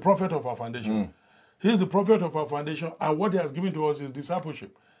the prophet of our foundation. He is the prophet of our foundation, and what he has given to us is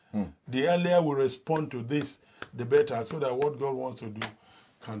discipleship. The earlier we respond to this, the better, so that what God wants to do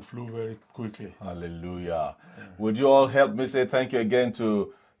can flow very quickly. Hallelujah. Would you all help me say thank you again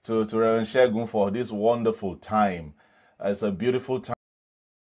to Reverend Segun for this wonderful time? It's a beautiful time.